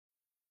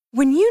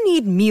When you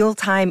need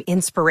mealtime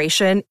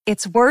inspiration,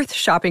 it's worth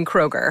shopping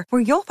Kroger,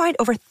 where you'll find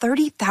over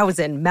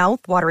 30,000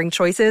 mouth-watering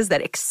choices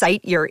that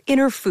excite your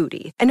inner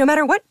foodie. And no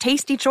matter what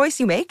tasty choice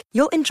you make,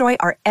 you'll enjoy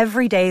our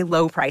everyday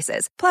low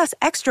prices, plus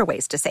extra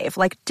ways to save,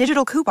 like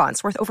digital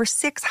coupons worth over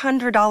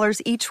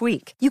 $600 each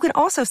week. You can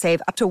also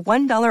save up to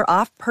 $1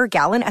 off per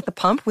gallon at the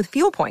pump with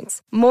fuel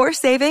points. More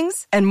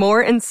savings and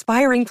more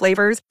inspiring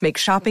flavors make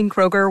shopping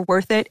Kroger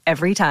worth it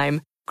every time.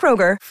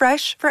 Kroger,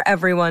 fresh for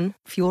everyone.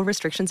 Fuel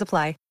restrictions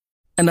apply.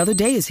 Another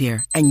day is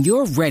here, and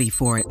you're ready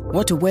for it.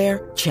 What to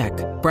wear? Check.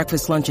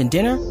 Breakfast, lunch, and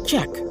dinner?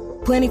 Check.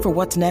 Planning for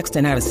what's next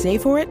and how to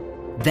save for it?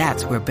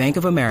 That's where Bank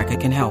of America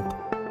can help.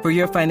 For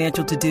your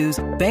financial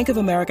to-dos, Bank of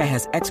America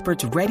has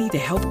experts ready to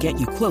help get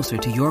you closer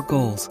to your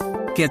goals.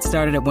 Get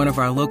started at one of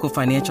our local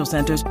financial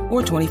centers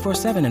or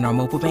 24/7 in our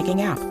mobile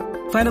banking app.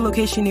 Find a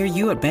location near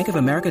you at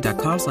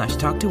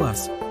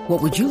bankofamerica.com/talktous.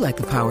 What would you like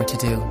the power to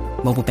do?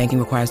 Mobile banking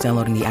requires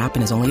downloading the app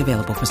and is only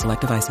available for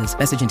select devices.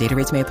 Message and data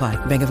rates may apply.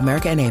 Bank of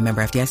America N.A.,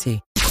 member FDIC.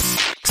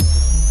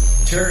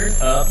 Turn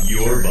up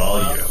your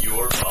volume.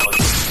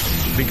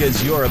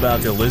 Because you're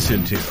about to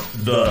listen to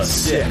The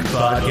Sick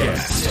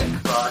Podcast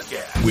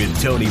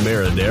with Tony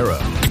Marinaro.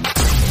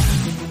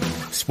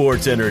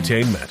 Sports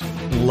entertainment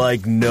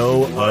like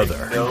no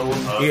other.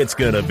 It's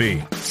gonna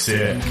be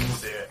sick.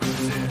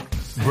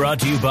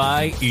 Brought to you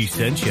by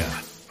Essentia,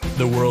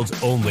 the world's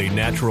only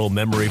natural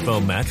memory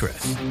foam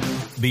mattress.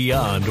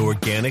 Beyond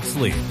Organic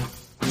Sleep.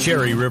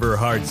 Cherry River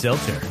Hard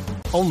Seltzer.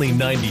 Only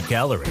 90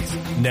 calories,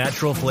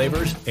 natural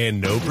flavors, and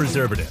no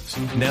preservatives.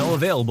 Now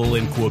available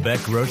in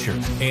Quebec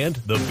grocers and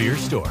the beer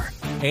store.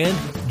 And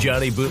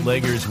Johnny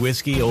Bootlegger's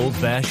Whiskey Old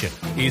Fashioned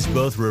is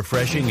both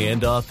refreshing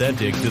and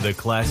authentic to the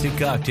classic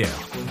cocktail.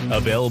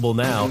 Available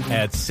now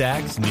at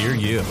Saks near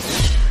you.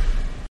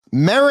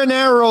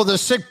 Marinaro, the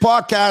Sick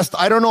Podcast.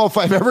 I don't know if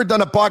I've ever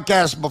done a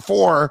podcast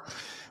before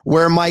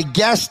where my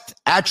guest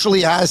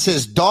actually has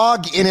his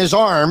dog in his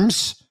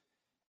arms.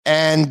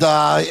 And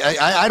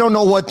I don't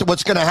know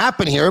what's going to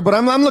happen here, but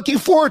I'm looking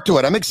forward to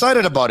it. I'm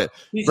excited about it.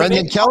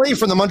 Brendan Kelly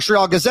from the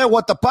Montreal Gazette.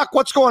 What the puck?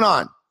 What's going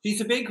on?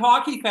 She's a big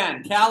hockey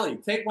fan. Callie,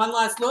 take one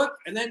last look,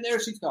 and then there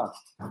she's gone.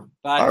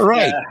 But, all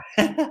right.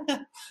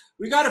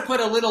 We got to put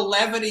a little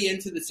levity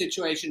into the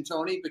situation,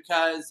 Tony,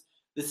 because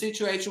the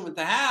situation with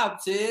the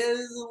Habs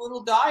is a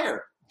little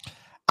dire.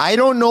 I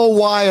don't know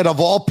why, out of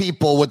all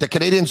people, with the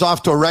Canadiens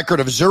off to a record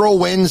of 0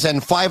 wins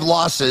and 5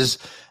 losses,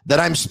 that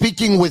I'm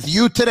speaking with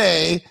you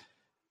today.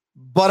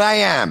 But I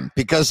am,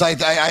 because I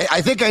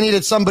think I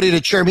needed somebody to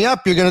cheer me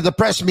up. You're going to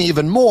depress me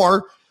even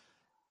more.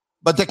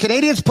 But the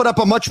Canadiens put up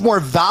a much more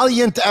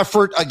valiant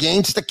effort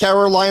against the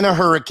Carolina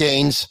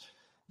Hurricanes.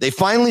 They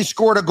finally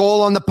scored a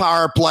goal on the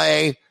power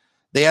play.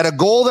 They had a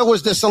goal that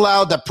was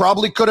disallowed that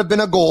probably could have been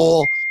a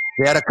goal.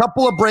 They had a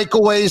couple of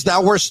breakaways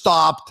that were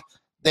stopped.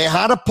 They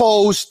had a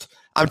post.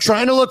 I'm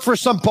trying to look for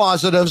some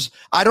positives.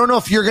 I don't know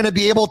if you're going to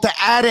be able to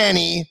add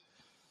any.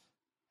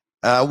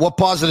 What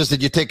positives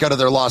did you take out of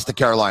their loss to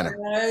Carolina?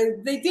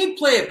 They did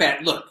play a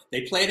better. Look,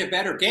 they played a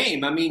better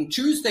game. I mean,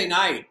 Tuesday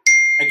night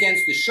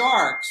against the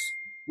Sharks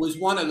was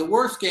one of the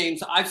worst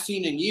games I've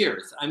seen in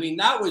years. I mean,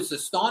 that was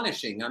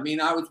astonishing. I mean,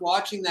 I was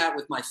watching that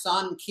with my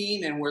son,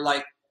 Keen, and we're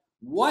like,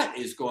 what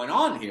is going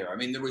on here? I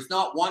mean, there was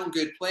not one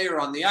good player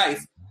on the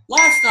ice.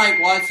 Last night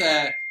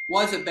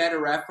was a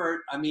better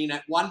effort. I mean,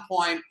 at one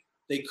point,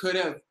 they could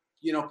have,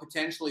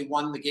 potentially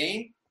won the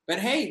game. But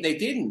hey, they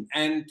didn't.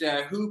 And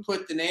who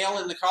put the nail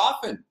in the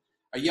coffin?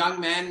 A young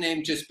man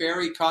named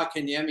Jesperi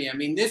Kotkaniemi. I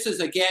mean, this is,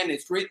 again,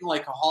 it's written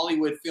like a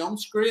Hollywood film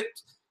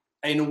script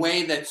in a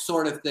way that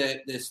sort of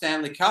the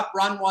Stanley Cup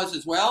run was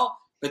as well.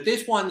 But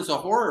this one's a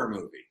horror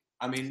movie.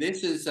 I mean,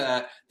 this is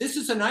a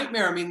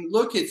nightmare. I mean,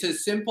 look, it's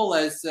as simple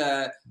as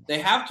they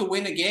have to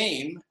win a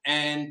game.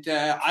 And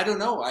I don't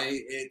know.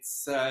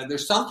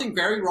 There's something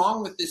very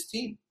wrong with this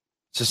team.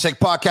 It's a Sick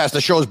Podcast. The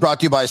show is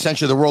brought to you by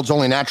Essentia, the world's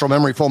only natural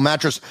memory foam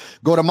mattress.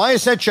 Go to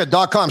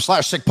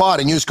myessentia.com/sickpod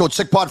and use code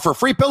SickPod for a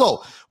free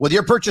pillow with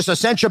your purchase.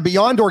 Essentia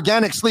Beyond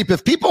Organic Sleep.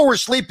 If people were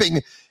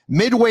sleeping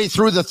midway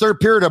through the third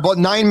period, about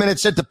 9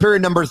 minutes into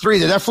period number 3,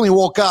 they definitely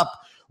woke up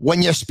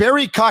when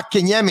Jesperi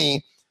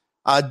Kotkaniemi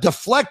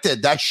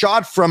deflected that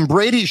shot from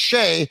Brady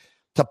Shea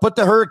to put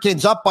the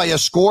Hurricanes up by a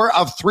score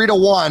of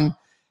 3-1.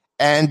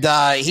 And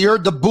he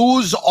heard the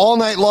boos all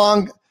night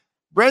long.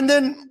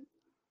 Brendan,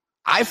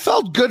 I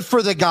felt good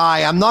for the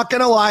guy. I'm not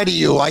going to lie to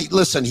you.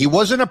 Listen, he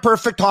wasn't a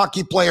perfect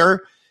hockey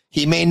player.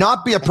 He may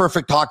not be a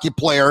perfect hockey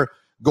player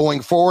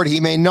going forward. He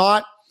may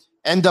not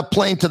end up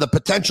playing to the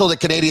potential the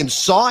Canadiens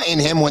saw in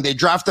him when they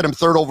drafted him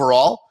 3rd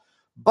overall.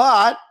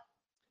 But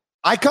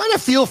I kind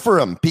of feel for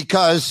him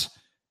because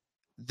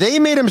they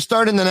made him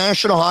start in the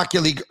National Hockey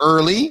League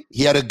early.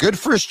 He had a good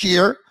first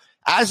year.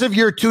 As of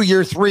year 2,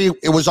 year 3,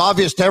 it was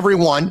obvious to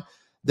everyone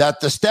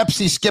that the steps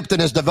he skipped in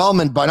his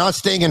development by not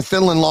staying in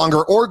Finland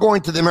longer or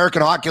going to the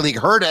American Hockey League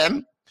hurt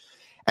him.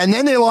 And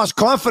then they lost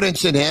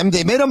confidence in him.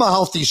 They made him a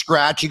healthy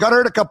scratch. He got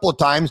hurt a couple of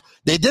times.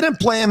 They didn't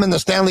play him in the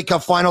Stanley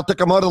Cup final,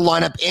 took him out of the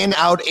lineup, in,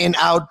 out,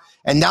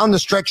 and down the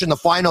stretch in the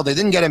final. They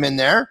didn't get him in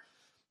there.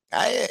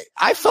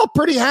 I felt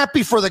pretty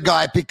happy for the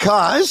guy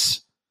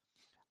because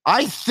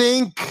I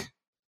think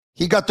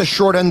he got the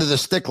short end of the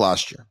stick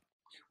last year.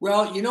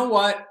 Well, you know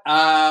what?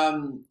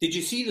 Did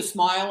you see the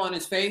smile on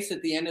his face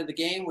at the end of the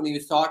game when he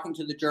was talking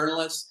to the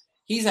journalists?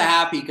 He's a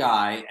happy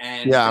guy,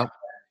 and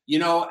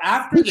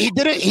after he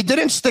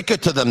didn't stick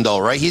it to them though,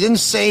 right? He didn't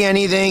say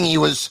anything. He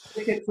was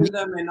stick it to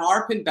them. And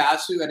Arpin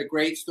Basu had a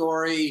great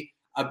story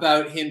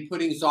about him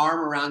putting his arm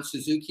around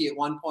Suzuki at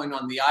one point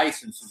on the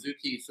ice, and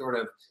Suzuki sort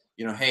of,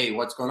 hey,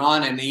 what's going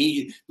on? And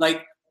he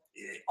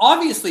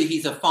obviously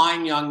he's a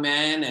fine young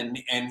man,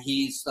 and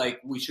he's like,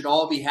 we should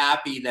all be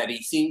happy that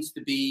he seems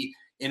to be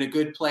in a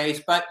good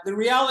place. But the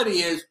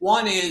reality is,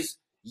 one is,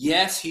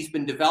 yes, he's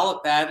been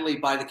developed badly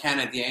by the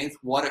Canadiens.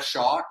 What a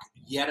shock.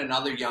 Yet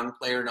another young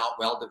player not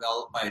well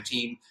developed by a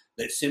team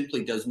that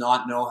simply does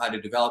not know how to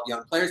develop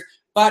young players.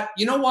 But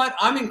you know what?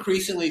 I'm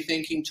increasingly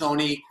thinking,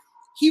 Tony,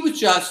 he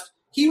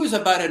was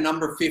about a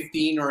number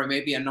 15 or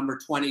maybe a number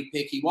 20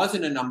 pick. He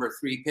wasn't a number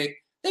 3 pick.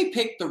 They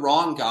picked the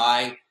wrong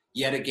guy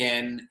yet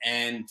again.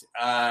 And,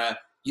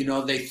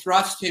 they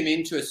thrust him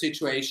into a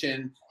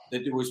situation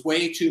that there was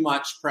way too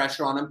much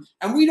pressure on him.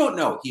 And we don't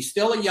know. He's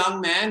still a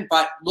young man,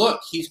 but look,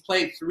 he's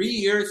played 3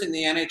 years in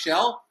the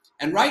NHL.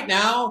 And right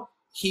now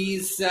he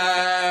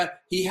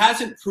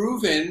hasn't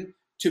proven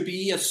to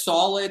be a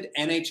solid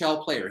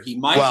NHL player. He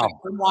might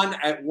become one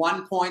at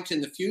one point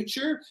in the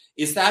future.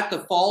 Is that the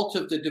fault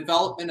of the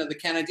development of the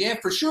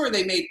Canadiens? For sure,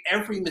 they made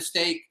every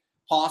mistake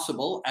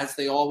possible, as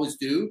they always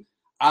do.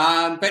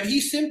 But he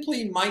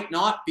simply might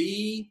not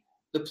be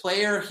the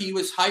player he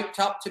was hyped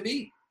up to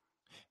be.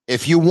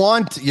 If you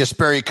want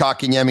Jesperi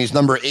Kotkaniemi's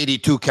number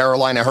 82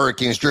 Carolina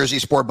Hurricanes jersey,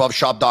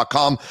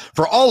 sportbuffshop.com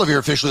for all of your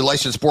officially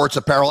licensed sports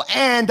apparel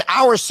and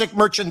our sick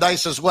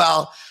merchandise as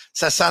well.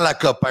 Ça sent la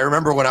coupe. I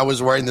remember when I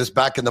was wearing this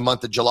back in the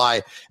month of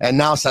July, and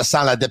now ça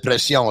sent la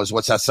dépression is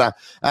what ça sent.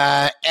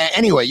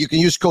 Anyway, you can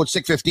use code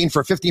SICK15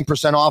 for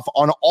 15% off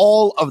on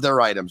all of their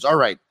items. All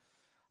right.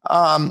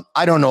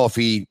 I don't know if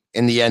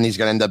in the end, he's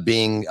going to end up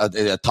being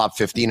a top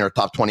 15 or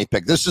top 20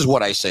 pick. This is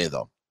what I say,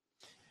 though.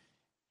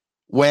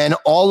 When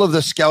all of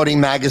the scouting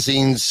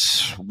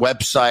magazines,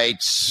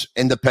 websites,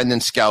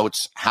 independent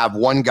scouts have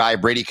one guy,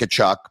 Brady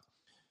Tkachuk,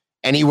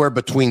 anywhere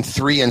between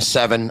 3 and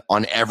 7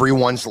 on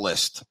everyone's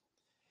list,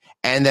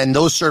 and then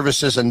those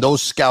services and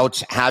those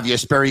scouts have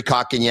Jesperi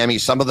Kotkaniemi.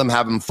 Some of them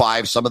have him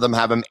 5, some of them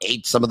have him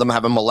 8, some of them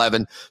have him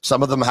 11,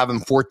 some of them have him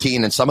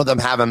 14, and some of them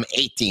have him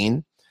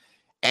 18.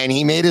 And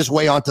he made his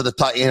way onto the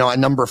top, at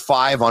number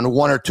 5 on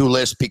 1 or 2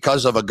 lists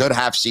because of a good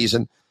half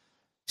season.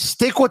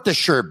 Stick with the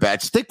sure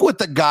bet. Stick with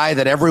the guy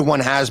that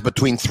everyone has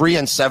between 3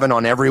 and 7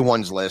 on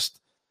everyone's list.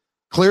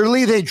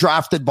 Clearly, they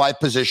drafted by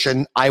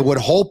position. I would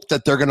hope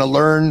that they're going to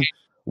learn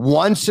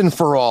once and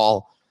for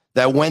all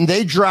that when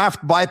they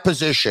draft by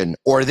position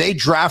or they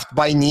draft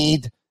by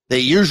need, they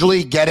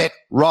usually get it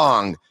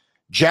wrong.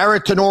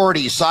 Jared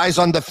Tenorti, size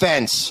on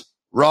defense,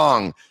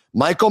 wrong.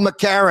 Michael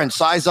McCarron,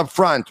 size up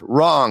front,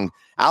 wrong.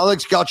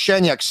 Alex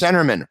Galchenyuk,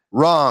 centerman,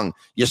 wrong.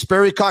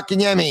 Jesperi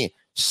Kotkaniemi,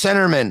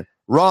 centerman,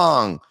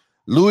 wrong.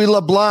 Louis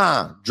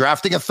LeBlanc,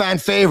 drafting a fan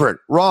favorite,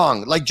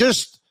 wrong.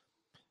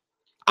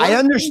 I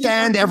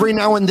understand every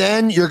now and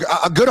then.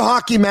 A good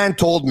hockey man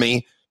told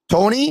me,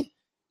 Tony,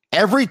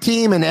 every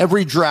team in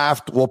every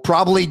draft will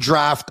probably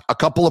draft a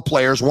couple of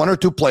players, 1 or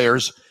 2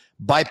 players,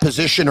 by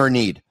position or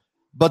need.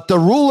 But the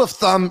rule of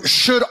thumb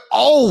should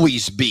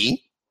always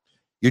be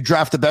you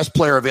draft the best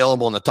player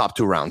available in the top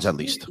 2 rounds, at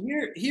least.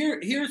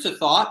 Here's a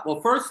thought. Well,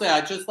 firstly,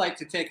 I'd just like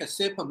to take a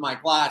sip of my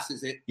glass.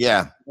 Is it?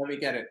 Yeah. Let me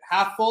get it.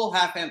 Half full,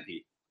 half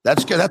empty.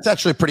 That's good. That's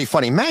actually pretty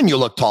funny. Man, you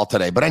look tall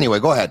today. But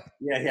anyway, go ahead.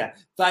 Yeah.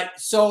 But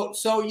so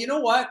you know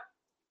what?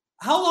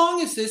 How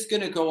long is this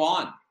going to go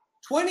on?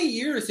 20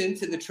 years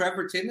into the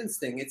Trevor Timmins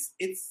thing,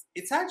 it's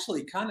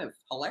actually kind of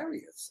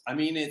hilarious. I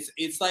mean,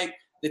 it's like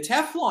the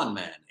Teflon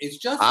Man. It's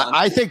just.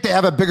 I think they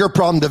have a bigger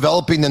problem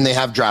developing than they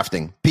have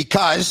drafting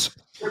because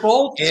if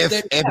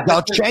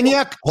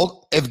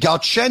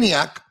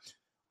Galchenyuk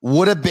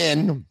would have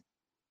been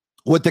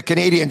with the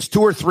Canadiens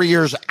 2 or 3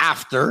 years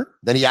after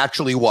than he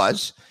actually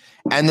was.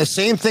 And the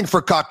same thing for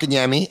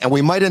Kotkaniemi, and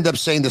we might end up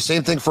saying the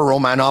same thing for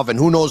Romanov, and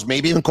who knows,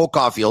 maybe even Cole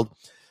Caulfield.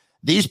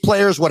 These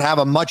players would have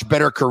a much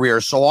better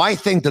career. So I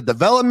think the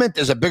development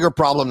is a bigger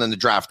problem than the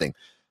drafting.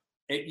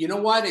 You know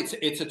what?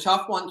 It's a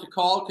tough one to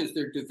call because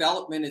their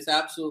development is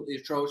absolutely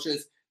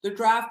atrocious. The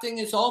drafting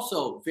is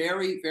also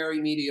very, very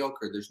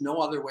mediocre. There's no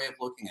other way of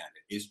looking at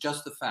it. It's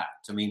just the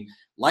fact. I mean,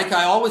 like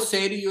I always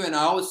say to you, and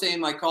I always say in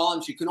my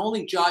columns, you can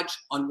only judge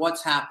on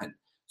what's happened.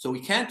 So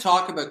we can't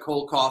talk about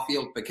Cole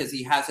Caulfield because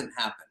he hasn't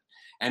happened.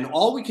 And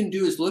all we can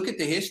do is look at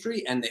the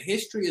history, and the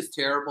history is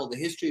terrible. The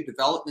history of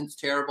development is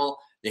terrible.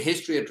 The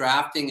history of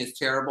drafting is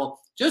terrible.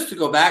 Just to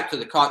go back to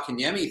the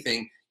Kotkaniemi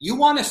thing, you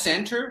want a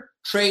center,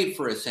 trade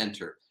for a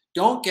center.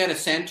 Don't get a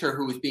center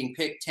who is being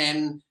picked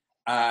 10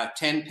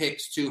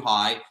 picks too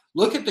high.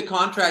 Look at the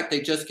contract they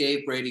just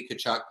gave Brady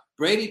Tkachuk.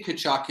 Brady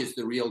Tkachuk is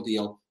the real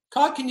deal.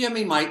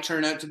 Kotkaniemi might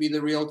turn out to be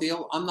the real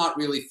deal. I'm not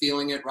really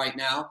feeling it right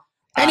now.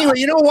 Anyway,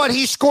 you know what?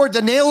 He scored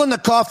the nail in the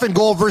coffin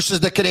goal versus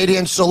the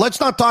Canadiens, so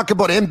let's not talk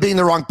about him being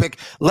the wrong pick.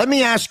 Let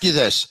me ask you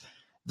this.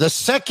 The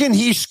second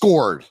he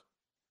scored,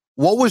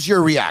 what was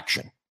your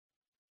reaction?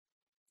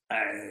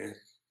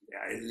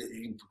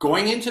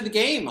 Going into the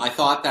game, I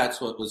thought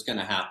that's what was going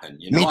to happen.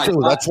 Me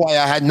too. That's why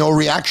I had no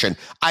reaction.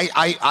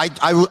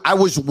 I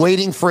was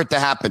waiting for it to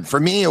happen. For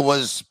me, it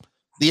was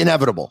the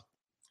inevitable.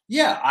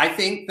 Yeah, I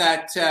think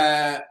that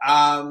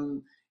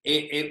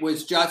it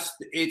was just,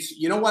 it's,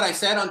 you know what I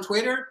said on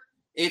Twitter?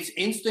 It's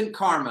instant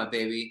karma,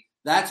 baby.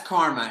 That's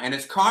karma. And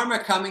it's karma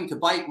coming to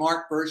bite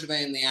Marc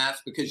Bergevin in the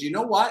ass, because you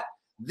know what?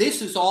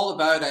 This is all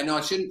about, I know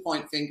I shouldn't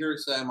point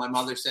fingers. My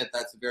mother said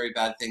that's a very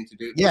bad thing to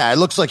do. Yeah, it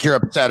looks like you're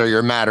upset or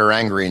you're mad or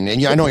angry. And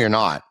I know you're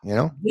not, you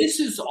know?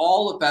 This is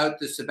all about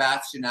the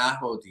Sebastian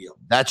Aho deal.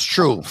 That's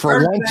true.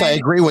 For once, I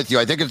agree with you.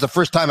 I think it's the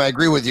first time I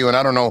agree with you in,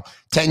 I don't know,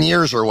 10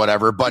 years or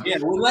whatever. But yeah,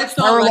 well,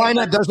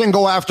 Carolina doesn't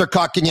go after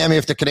Kotkaniemi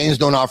if the Canadiens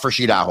don't offer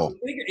Sheet Aho.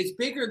 It's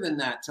bigger than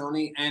that,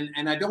 Tony.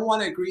 And I don't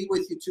want to agree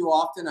with you too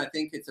often. I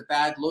think it's a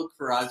bad look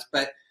for us.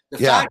 But the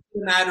fact of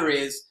the matter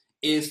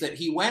is that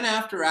he went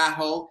after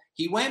Aho.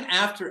 He went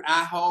after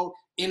Aho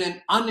in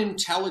an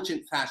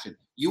unintelligent fashion.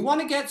 You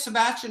want to get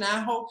Sebastian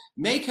Aho?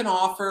 Make an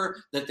offer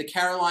that the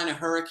Carolina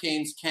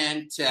Hurricanes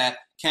can't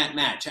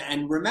match.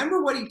 And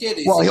remember what he did.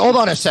 Hold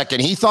on a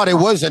second. He thought it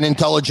was an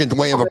intelligent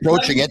way of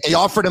approaching it. They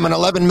offered him an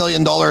 $11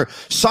 million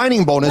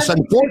signing bonus.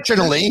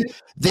 Unfortunately,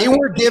 they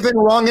were given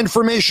wrong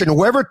information.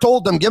 Whoever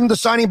told them, give him the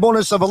signing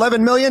bonus of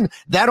 $11 million,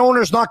 that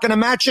owner's not going to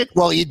match it.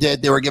 Well, he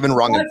did. They were given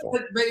wrong info.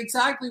 But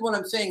exactly what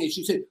I'm saying is,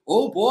 you said,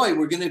 oh boy,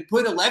 we're going to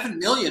put $11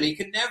 million. He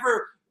can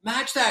never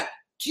match that.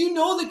 Do you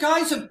know the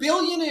guy's a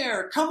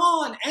billionaire? Come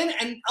on. And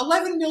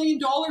 $11 million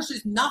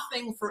is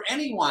nothing for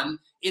anyone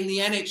in the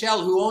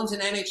NHL who owns an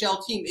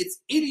NHL team.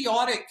 It's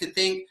idiotic to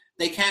think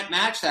they can't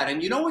match that.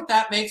 And you know what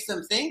that makes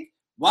them think?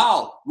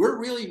 Wow, we're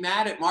really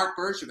mad at Marc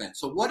Bergevin.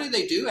 So what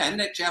do? And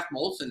at Jeff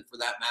Molson, for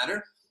that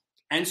matter.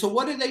 And so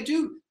what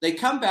do? They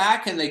come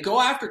back and they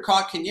go after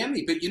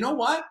Kotkaniemi. But you know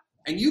what?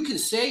 And you can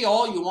say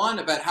all you want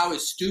about how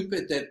it's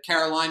stupid that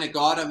Carolina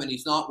got him and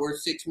he's not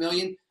worth $6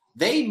 million.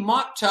 They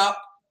mucked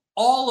up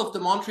all of the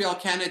Montreal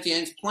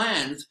Canadiens'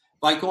 plans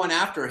by going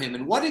after him.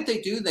 And what did they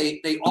do?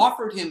 They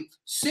offered him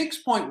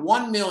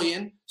 $6.1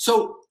 million.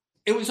 So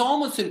it was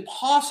almost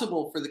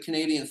impossible for the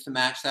Canadiens to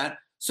match that.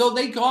 So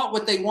they got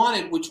what they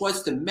wanted, which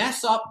was to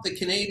mess up the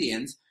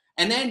Canadiens.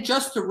 And then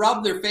just to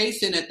rub their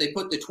face in it, they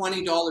put the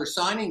 $20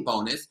 signing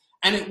bonus.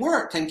 And it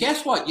worked. And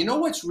guess what? You know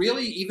what's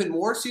really even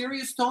more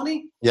serious,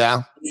 Tony?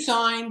 Yeah. He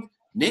signed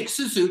Nick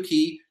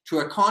Suzuki to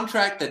a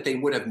contract that they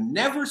would have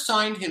never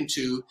signed him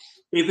to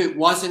if it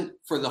wasn't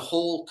for the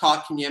whole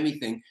Kotkaniemi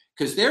thing.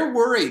 Because they're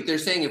worried. They're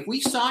saying if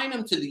we sign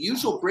him to the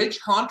usual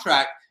bridge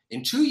contract,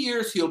 in 2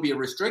 years he'll be a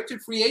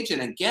restricted free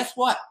agent. And guess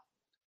what?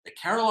 The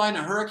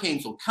Carolina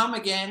Hurricanes will come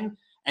again,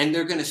 and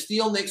they're going to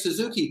steal Nick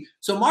Suzuki.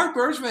 So Marc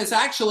Bergevin is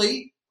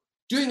actually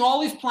doing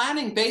all his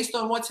planning based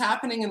on what's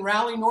happening in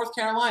Raleigh, North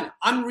Carolina.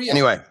 Unreal.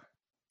 Anyway,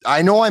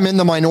 I know I'm in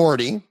the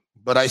minority,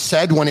 but I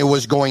said when it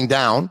was going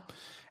down,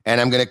 and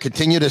I'm going to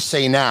continue to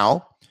say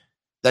now,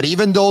 that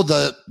even though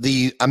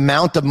the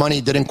amount of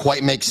money didn't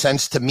quite make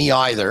sense to me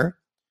either,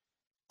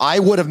 I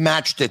would have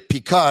matched it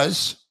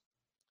because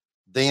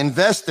they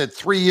invested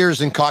 3 years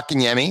in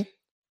Kotkaniemi,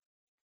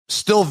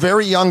 still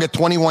very young at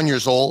 21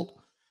 years old.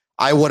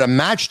 I would have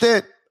matched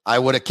it. I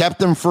would have kept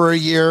him for a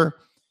year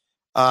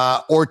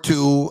or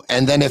two,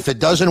 and then if it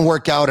doesn't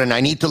work out and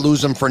I need to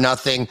lose him for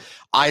nothing,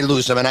 I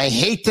lose him. And I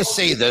hate to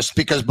say this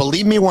because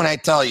believe me when I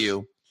tell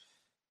you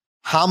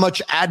how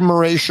much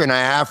admiration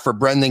I have for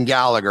Brendan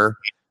Gallagher.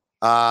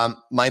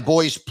 My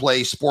boys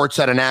play sports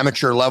at an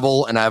amateur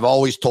level, and I've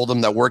always told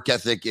them that work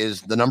ethic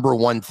is the number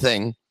one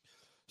thing.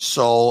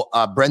 So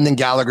Brendan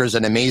Gallagher is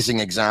an amazing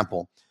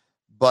example.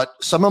 But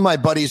some of my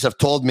buddies have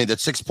told me that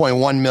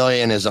 $6.1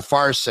 million is a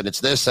farce, and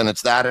it's this and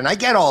it's that, and I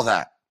get all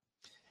that.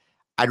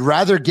 I'd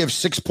rather give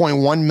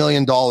 $6.1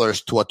 million to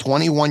a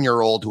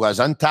 21-year-old who has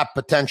untapped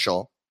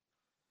potential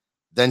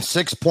than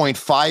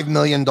 $6.5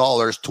 million to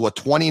a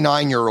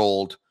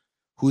 29-year-old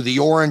who the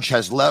Orange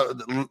has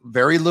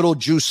very little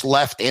juice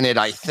left in it,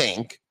 I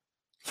think,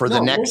 for the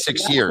next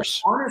 6 years.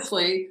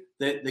 Honestly,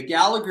 the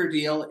Gallagher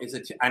deal is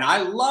and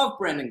I love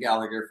Brendan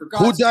Gallagher. For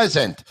God's Who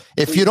doesn't?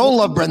 If you don't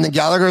love Brendan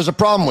Gallagher, there's a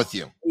problem with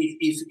you.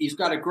 He's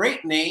got a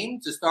great name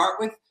to start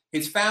with.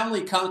 His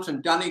family comes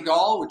from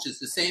Donegal, which is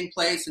the same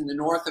place in the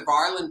north of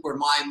Ireland where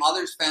my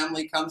mother's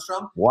family comes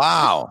from.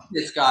 Wow.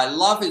 This guy, I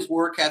love his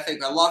work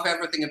ethic. I love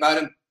everything about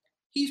him.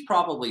 He's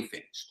probably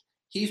finished.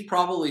 He's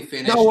probably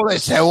finished. No, I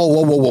say,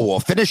 whoa.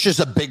 Finish is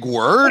a big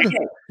word.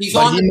 He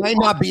might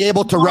not be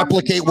able to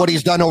replicate what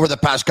he's done over the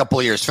past couple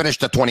of years.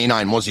 Finished at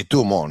 29. Mosi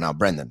Tumo now,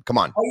 Brendan. Come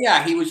on. Oh,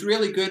 yeah. He was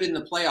really good in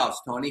the playoffs,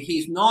 Tony.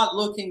 He's not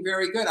looking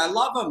very good. I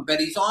love him, but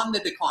he's on the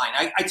decline.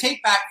 I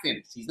take back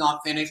finished. He's not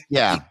finished.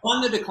 Yeah. He's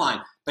on the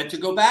decline. But to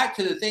go back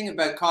to the thing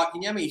about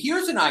Kotkaniemi,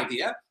 here's an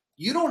idea.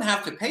 You don't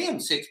have to pay him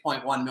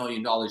 $6.1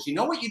 million. You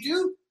know what you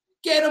do?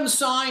 Get him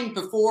signed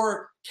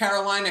before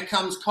Carolina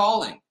comes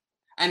calling.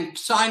 And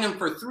sign him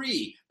for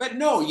 3. But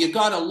no, you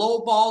got to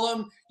lowball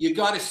him. You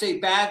got to say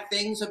bad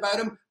things about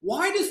him.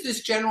 Why does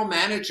this general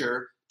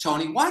manager,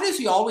 Tony, why does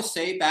he always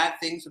say bad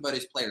things about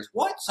his players?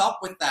 What's up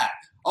with that?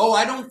 Oh,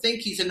 I don't think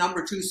he's a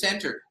number 2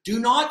 center. Do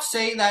not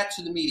say that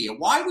to the media.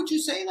 Why would you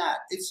say that?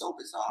 It's so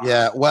bizarre.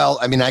 Yeah, well,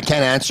 I mean, I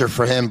can't answer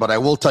for him, but I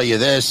will tell you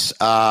this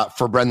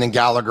for Brendan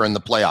Gallagher in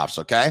the playoffs,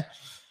 okay?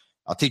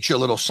 I'll teach you a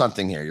little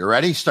something here. You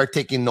ready? Start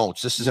taking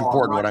notes. This is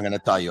important, what I'm going to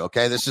tell you,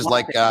 okay? This is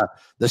like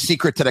the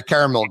secret to the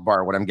caramel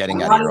bar, what I'm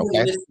getting at here,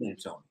 okay?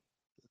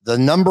 The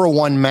number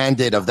one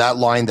mandate of that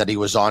line that he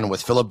was on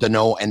with Philip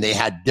Deneau, and they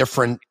had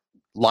different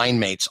line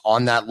mates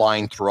on that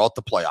line throughout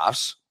the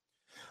playoffs,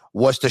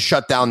 was to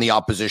shut down the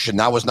opposition.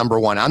 That was number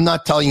one. I'm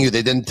not telling you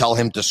they didn't tell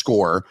him to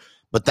score,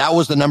 but that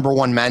was the number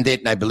one mandate,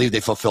 and I believe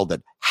they fulfilled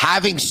it.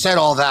 Having said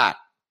all that,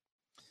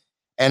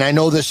 and I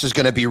know this is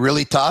going to be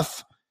really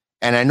tough,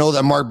 and I know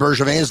that Marc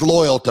Bergevin is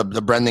loyal to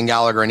Brendan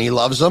Gallagher, and he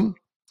loves him.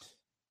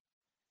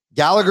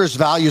 Gallagher's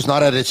value is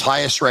not at its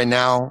highest right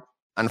now.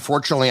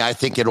 Unfortunately, I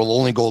think it'll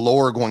only go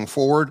lower going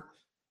forward.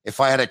 If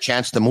I had a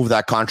chance to move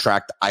that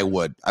contract, I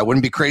would. I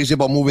wouldn't be crazy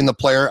about moving the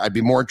player. I'd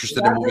be more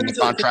interested in moving the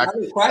contract,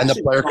 and the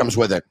player comes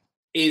with it.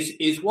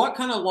 Is what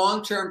kind of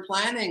long-term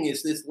planning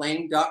is this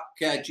lame duck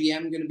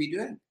GM going to be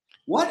doing?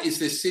 What is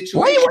this situation?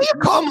 What do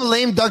you call him a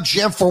lame duck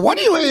GM for? What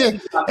do you?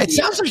 It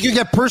sounds like you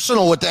get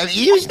personal with that.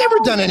 He's never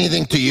done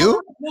anything to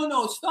you.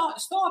 No,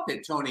 stop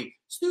it, Tony.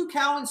 Stu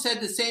Cowan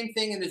said the same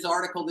thing in his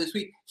article this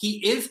week.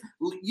 He is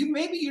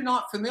maybe you're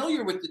not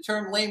familiar with the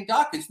term lame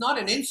duck. It's not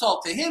an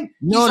insult to him.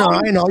 No,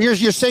 I know. You're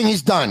saying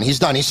he's done. He's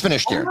done. He's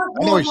finished here.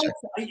 I know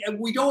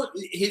we don't.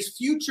 His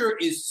future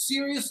is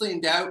seriously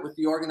in doubt with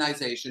the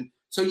organization.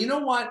 So you know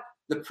what?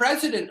 The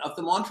president of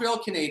the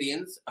Montreal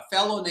Canadiens, a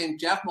fellow named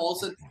Jeff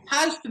Molson,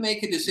 has to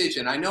make a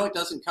decision. I know it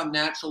doesn't come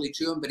naturally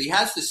to him, but he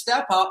has to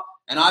step up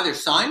and either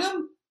sign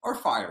him or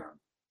fire him.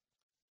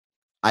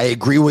 I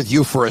agree with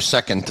you for a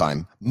second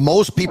time.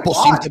 Most people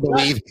seem to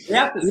believe,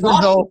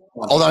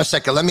 hold on a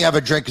second, let me have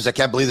a drink because I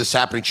can't believe this is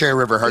happening. Cherry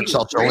River Hard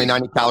Seltzer, only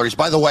 90 calories.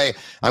 By the way,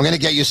 I'm going to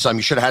get you some.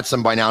 You should have had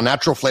some by now.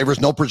 Natural flavors,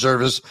 no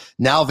preservatives,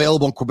 now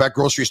available in Quebec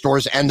grocery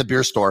stores and the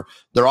beer store.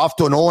 They're off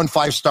to an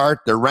 0-5 start.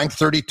 They're ranked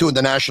 32 in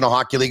the National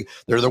Hockey League.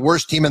 They're the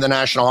worst team in the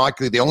National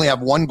Hockey League. They only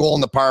have 1 goal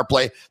in the power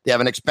play. They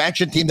have an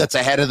expansion team that's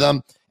ahead of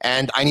them,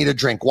 and I need a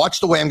drink. Watch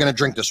the way I'm going to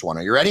drink this one.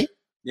 Are you ready?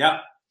 Yeah.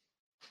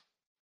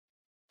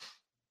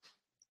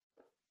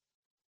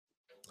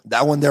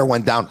 That one there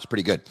went down. It's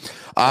pretty good.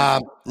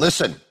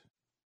 Listen,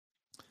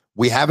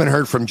 we haven't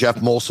heard from Jeff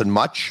Molson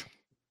much.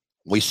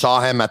 We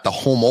saw him at the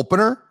home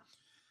opener.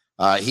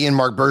 He and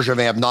Marc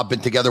Bergevin have not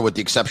been together with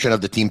the exception of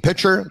the team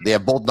pitcher. They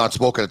have both not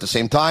spoken at the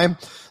same time.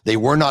 They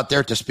were not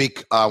there to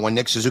speak when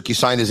Nick Suzuki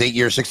signed his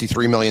 8-year,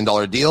 $63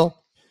 million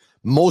deal.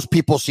 Most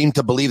people seem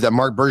to believe that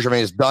Marc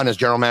Bergevin is done as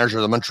general manager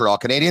of the Montreal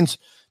Canadiens.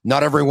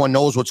 Not everyone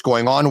knows what's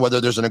going on,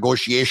 whether there's a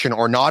negotiation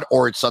or not,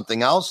 or it's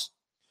something else.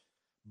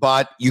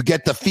 But you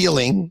get the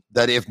feeling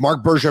that if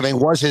Marc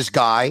Bergevin was his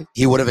guy,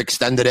 he would have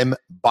extended him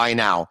by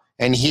now.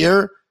 And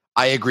here,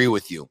 I agree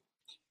with you.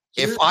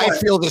 If I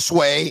feel this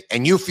way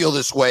and you feel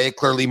this way,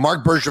 clearly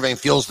Marc Bergevin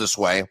feels this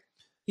way.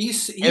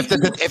 If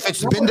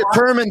it's been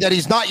determined that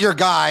he's not your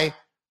guy,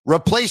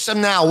 replace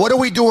him now. What are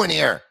we doing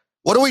here?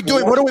 What are we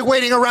doing? What are we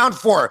waiting around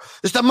for?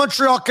 It's the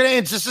Montreal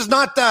Canadiens. This is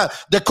not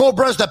the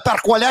Cobras de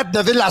Parcoilette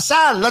de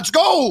Ville-la-Salle. Let's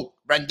go,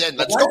 Brendan.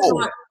 Let's go.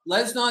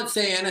 Let's not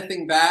say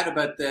anything bad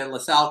about the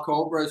LaSalle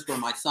Cobras, where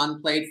my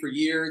son played for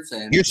years.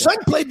 And your son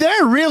played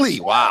there, really?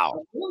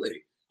 Wow,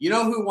 really? You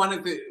know who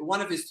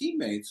one of his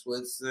teammates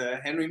was?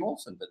 Henry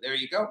Molson. But there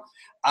you go.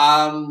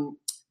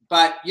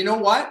 But you know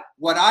what?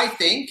 What I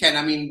think, and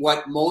I mean,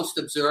 what most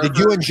observers. Did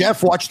you and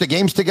Jeff watch the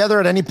games together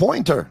at any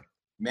point, or?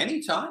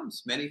 Many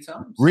times.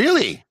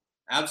 Really?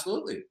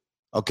 Absolutely.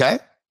 Okay.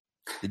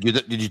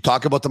 Did you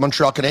talk about the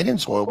Montreal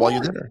Canadiens while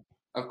you were there?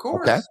 Of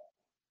course. Okay.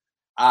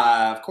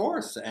 Of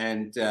course.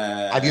 And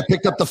have you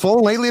picked up the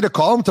phone lately to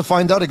call him to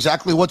find out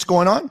exactly what's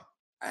going on?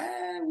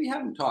 We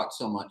haven't talked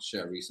so much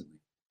recently.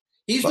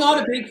 He's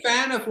not a big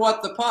fan of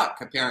what the puck,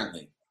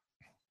 apparently.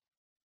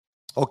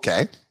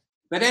 Okay.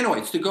 But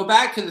anyways, to go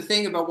back to the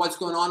thing about what's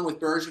going on with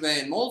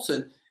Bergevin and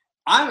Molson,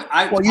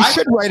 you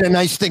should write a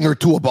nice thing or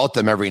two about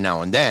them every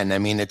now and then. I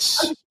mean,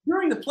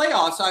 during the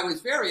playoffs, I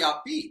was very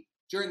upbeat.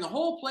 During the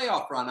whole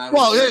playoff run,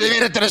 they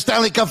made it to the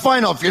Stanley Cup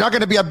final. If you're not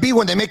going to be a B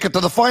when they make it to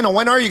the final,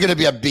 when are you going to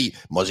be a B?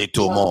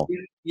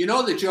 You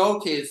know, the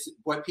joke is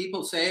what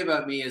people say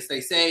about me is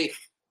they say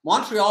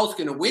Montreal's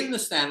going to win the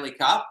Stanley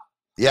Cup.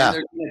 Yeah, and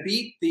they're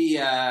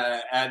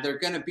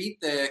going to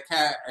beat the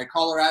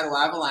Colorado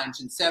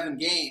Avalanche in 7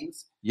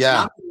 games.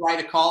 Yeah, I'm going to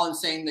write a call and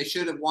saying they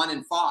should have won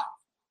in 5.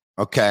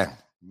 Okay,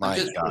 my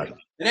God.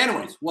 But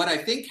anyways, what I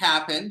think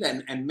happened,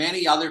 and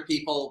many other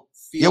people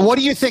feel. Yeah, what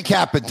do you think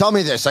happened? Tell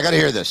me this. I got to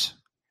hear this.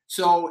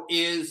 So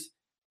is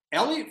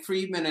Elliot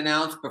Friedman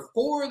announced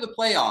before the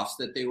playoffs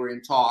that they were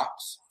in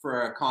talks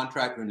for a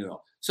contract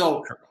renewal.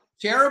 So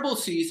terrible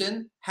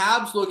season,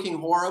 Habs looking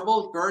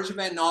horrible,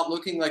 Bergevin not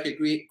looking like a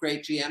great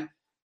GM.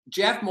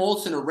 Jeff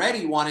Molson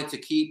already wanted to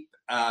keep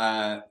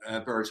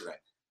Bergevin.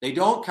 They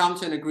don't come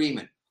to an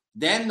agreement.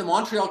 Then the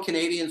Montreal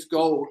Canadiens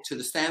go to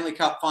the Stanley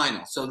Cup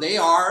final. So they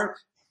are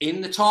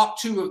in the top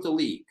 2 of the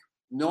league.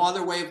 No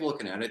other way of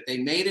looking at it. They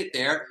made it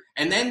there.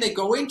 And then they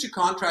go into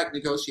contract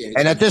negotiations.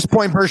 And at this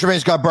point,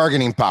 Bergevin's got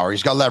bargaining power.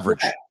 He's got leverage.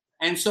 Yeah.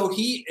 And so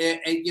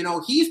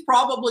he's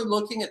probably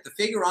looking at the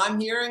figure I'm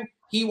hearing.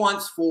 He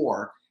wants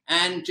 4,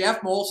 and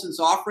Jeff Molson's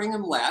offering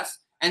him less.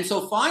 And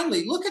so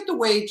finally, look at the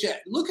way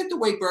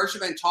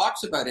Bergevin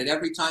talks about it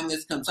every time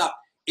this comes up.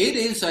 It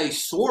is a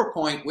sore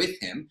point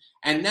with him.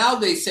 And now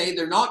they say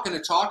they're not going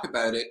to talk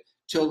about it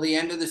till the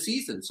end of the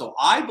season. So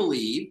I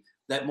believe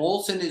that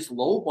Molson is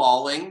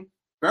lowballing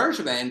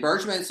Bergevin.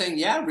 Bergevin saying,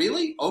 yeah,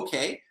 really?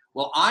 Okay.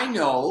 Well, I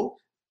know,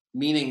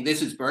 meaning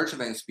this is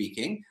Bergevin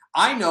speaking,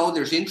 I know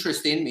there's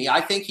interest in me.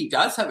 I think he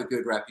does have a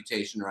good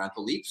reputation around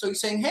the league. So he's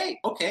saying, hey,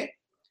 okay,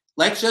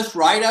 let's just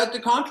ride out the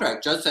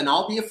contract, and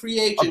I'll be a free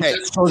agent. Okay,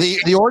 so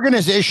the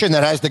organization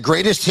that has the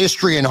greatest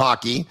history in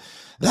hockey,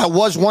 that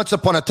was once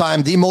upon a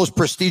time the most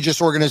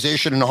prestigious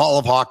organization in all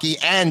of hockey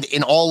and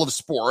in all of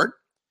sport,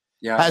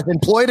 has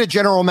employed a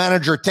general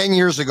manager 10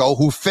 years ago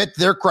who fit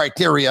their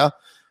criteria.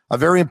 A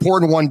very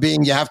important one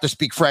being you have to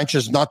speak French.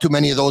 There's not too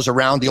many of those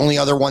around. The only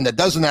other one that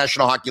does the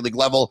National Hockey League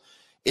level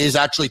is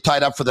actually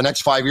tied up for the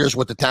next 5 years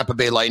with the Tampa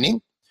Bay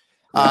Lightning.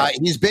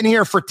 He's been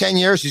here for 10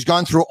 years. He's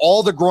gone through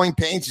all the growing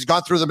pains. He's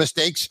gone through the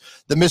mistakes,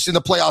 the missing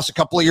the playoffs a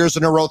couple of years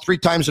in a row, 3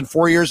 times in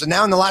 4 years. And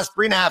now in the last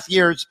 3.5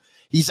 years,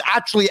 he's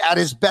actually at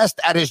his best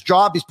at his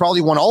job. He's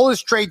probably won all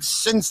his trades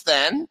since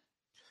then.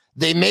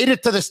 They made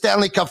it to the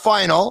Stanley Cup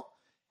final.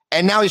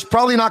 And now he's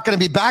probably not going to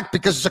be back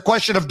because it's a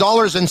question of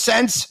dollars and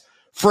cents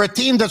for a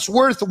team that's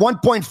worth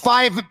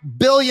 $1.5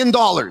 billion.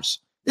 This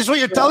is what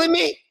you're telling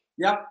me?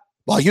 Yep.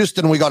 Well,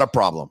 Houston, we got a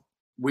problem.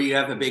 We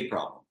have a big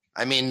problem.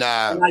 I mean,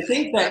 and I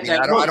think that,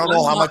 I don't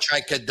know how much I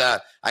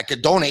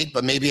could donate,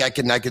 but maybe I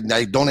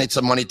donate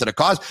some money to the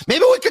cause.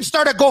 Maybe we could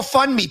start a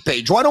GoFundMe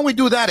page. Why don't we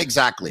do that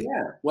exactly?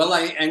 Yeah. Well,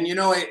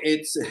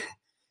 it's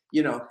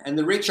and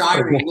the rich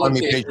Irish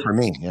GoFundMe page for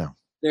me. Yeah.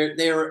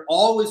 They're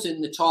always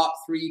in the top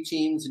 3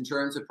 teams in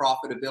terms of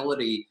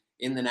profitability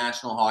in the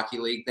National Hockey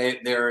League.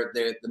 They're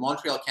the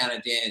Montreal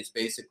Canadiens is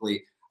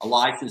basically a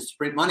license to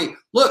print money.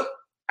 Look,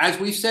 as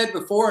we've said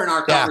before in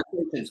our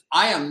conversations,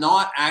 I am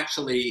not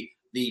actually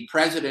the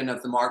president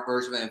of the Marc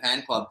Bergevin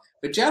fan club,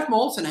 but Jeff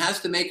Molson has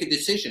to make a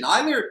decision.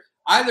 Either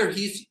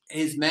he's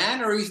his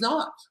man or he's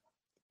not.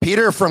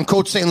 Peter from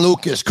Côte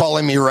Saint-Luc is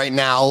calling me right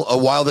now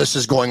while this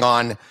is going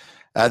on.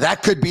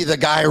 That could be the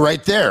guy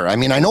right there. I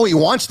mean, I know he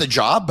wants the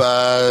job.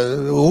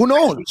 Who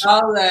knows?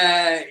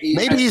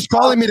 Maybe he's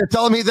calling me to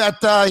tell me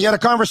that he had a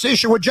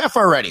conversation with Jeff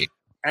already.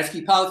 Est-ce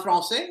qu'il parle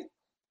français?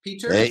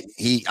 Peter?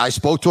 I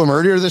spoke to him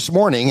earlier this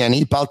morning, and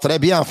he parle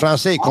très bien en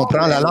français. Il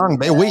comprend la langue.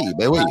 Ben oui.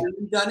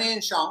 Donner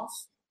une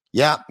chance.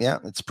 Yeah.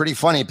 It's pretty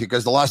funny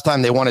because the last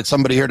time they wanted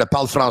somebody here to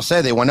parle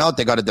français, they went out,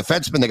 they got a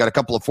defenseman, they got a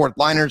couple of fourth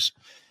liners.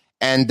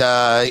 And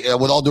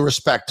with all due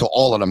respect to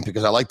all of them,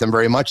 because I like them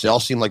very much, they all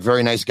seem like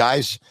very nice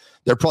guys.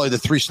 They're probably the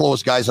 3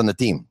 slowest guys on the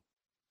team.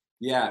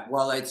 Yeah,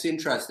 well, it's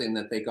interesting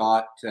that they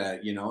got,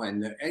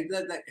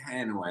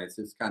 anyways,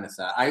 it's kind of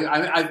sad.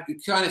 I'm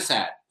kind of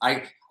sad.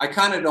 I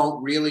kind of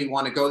don't really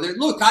want to go there.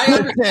 Look, I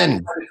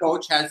understand that the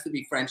coach has to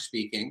be French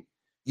speaking.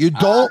 You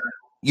don't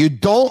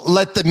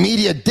let the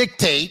media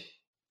dictate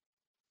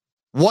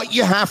what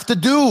you have to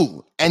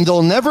do. And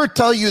they'll never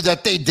tell you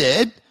that they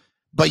did.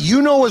 But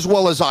you know as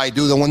well as I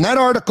do that when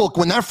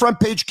that front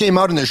page came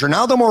out in the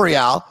Journal de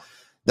Montréal,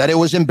 that it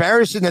was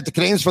embarrassing that the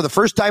Canadiens, for the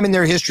first time in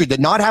their history, did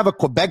not have a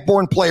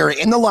Quebec-born player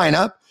in the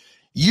lineup.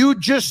 You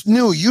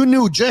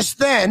knew just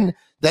then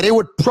that it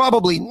would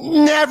probably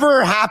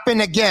never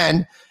happen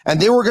again, and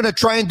they were going to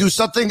try and do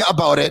something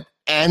about it,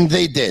 and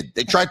they did.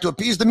 They tried to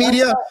appease the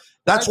media.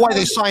 That's why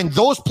they signed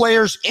those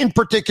players in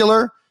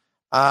particular,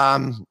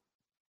 and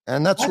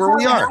that's where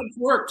we are. Habs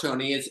work,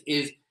 Tony,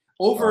 is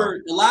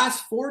over the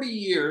last 40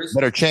 years.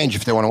 Better change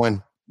if they want to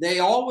win.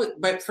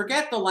 But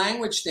forget the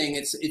language thing.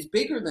 It's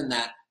bigger than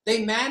that.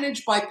 They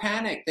manage by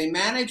panic. They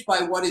manage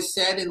by what is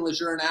said in Le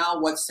Journal,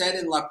 what's said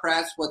in La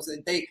Presse.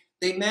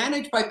 They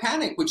manage by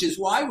panic, which is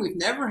why we've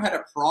never had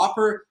a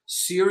proper,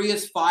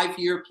 serious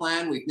 5-year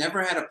plan. We've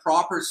never had a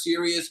proper,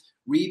 serious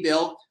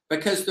rebuild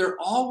because they're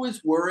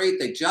always worried.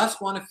 They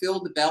just want to fill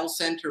the Bell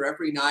Center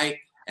every night.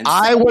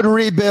 I would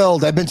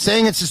rebuild. I've been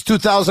saying it since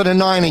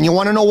 2009, and you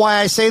want to know why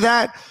I say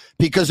that?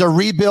 Because a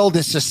rebuild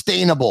is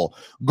sustainable.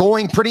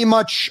 Going pretty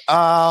much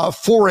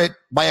for it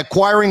by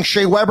acquiring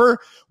Shea Weber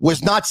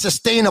was not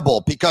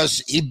sustainable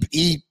because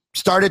he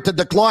started to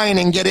decline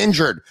and get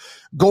injured.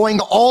 Going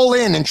all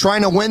in and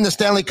trying to win the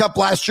Stanley Cup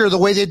last year the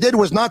way they did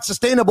was not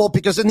sustainable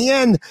because in the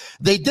end,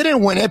 they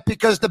didn't win it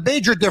because the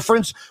major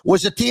difference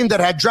was a team that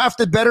had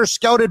drafted better,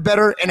 scouted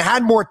better, and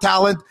had more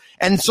talent.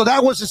 And so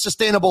that wasn't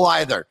sustainable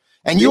either.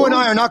 And you and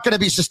I are not going to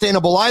be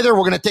sustainable either.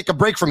 We're going to take a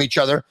break from each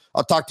other.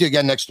 I'll talk to you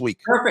again next week.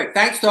 Perfect.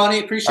 Thanks, Tony.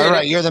 Appreciate it. All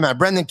right, you're the man.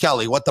 Brendan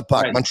Kelly, what the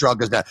puck? Right. Montreal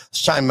goes down.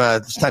 It's time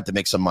to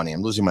make some money.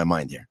 I'm losing my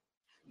mind here.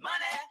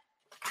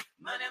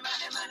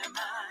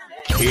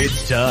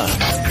 It's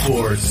time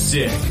for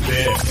Sick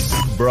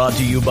Picks. Brought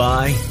to you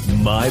by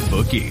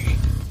MyBookie.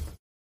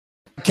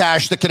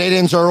 Cash, the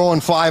Canadiens are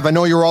 0-5. I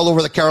know you were all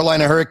over the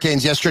Carolina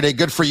Hurricanes yesterday.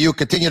 Good for you.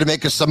 Continue to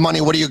make us some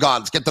money. What do you got?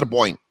 Let's get to the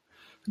point.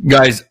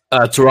 Guys,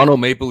 Toronto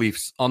Maple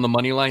Leafs on the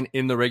money line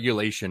in the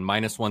regulation,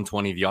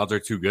 -120. The odds are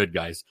too good,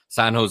 guys.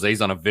 San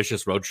Jose's on a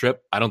vicious road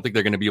trip. I don't think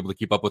they're going to be able to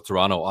keep up with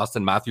Toronto.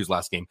 Austin Matthews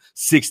last game,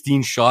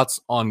 8 shots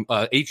on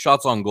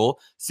goal,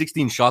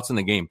 16 shots in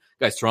the game.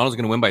 Guys, Toronto's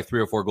going to win by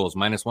 3 or 4 goals.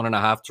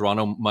 -1.5,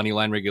 Toronto money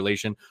line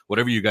regulation.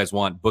 Whatever you guys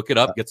want. Book it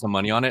up, get some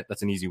money on it.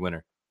 That's an easy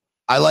winner.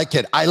 I like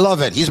it. I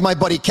love it. He's my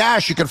buddy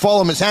Cash. You can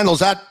follow him. His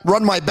handles at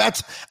Run My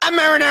Bets and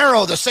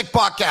Marinero, the Sick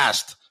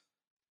Podcast.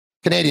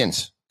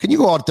 Canadians, can you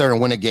go out there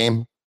and win a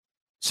game?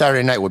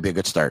 Saturday night would be a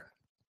good start.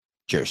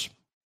 Cheers.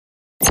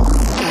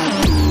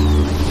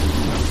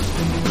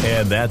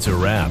 And that's a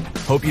wrap.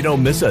 Hope you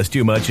don't miss us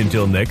too much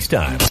until next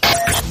time.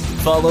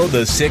 Follow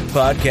the Sick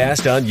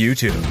Podcast on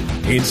YouTube,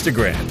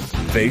 Instagram,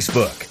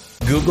 Facebook,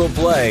 Google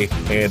Play,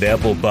 and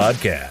Apple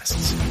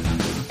Podcasts.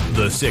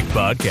 The Sick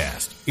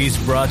Podcast is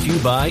brought to you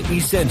by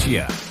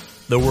Essentia,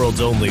 the world's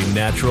only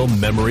natural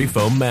memory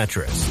foam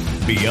mattress.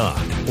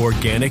 Beyond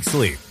Organic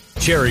Sleep.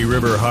 Cherry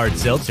River Hard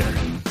Seltzer.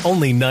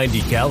 Only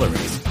 90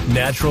 calories,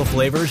 natural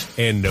flavors,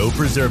 and no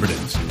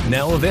preservatives.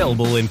 Now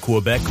available in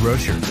Quebec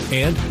grocers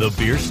and the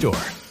beer store.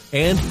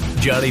 And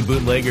Johnny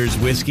Bootlegger's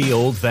Whiskey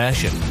Old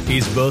Fashioned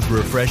is both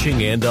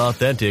refreshing and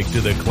authentic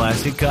to the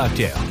classic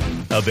cocktail.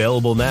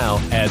 Available now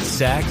at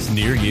Saks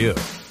near you.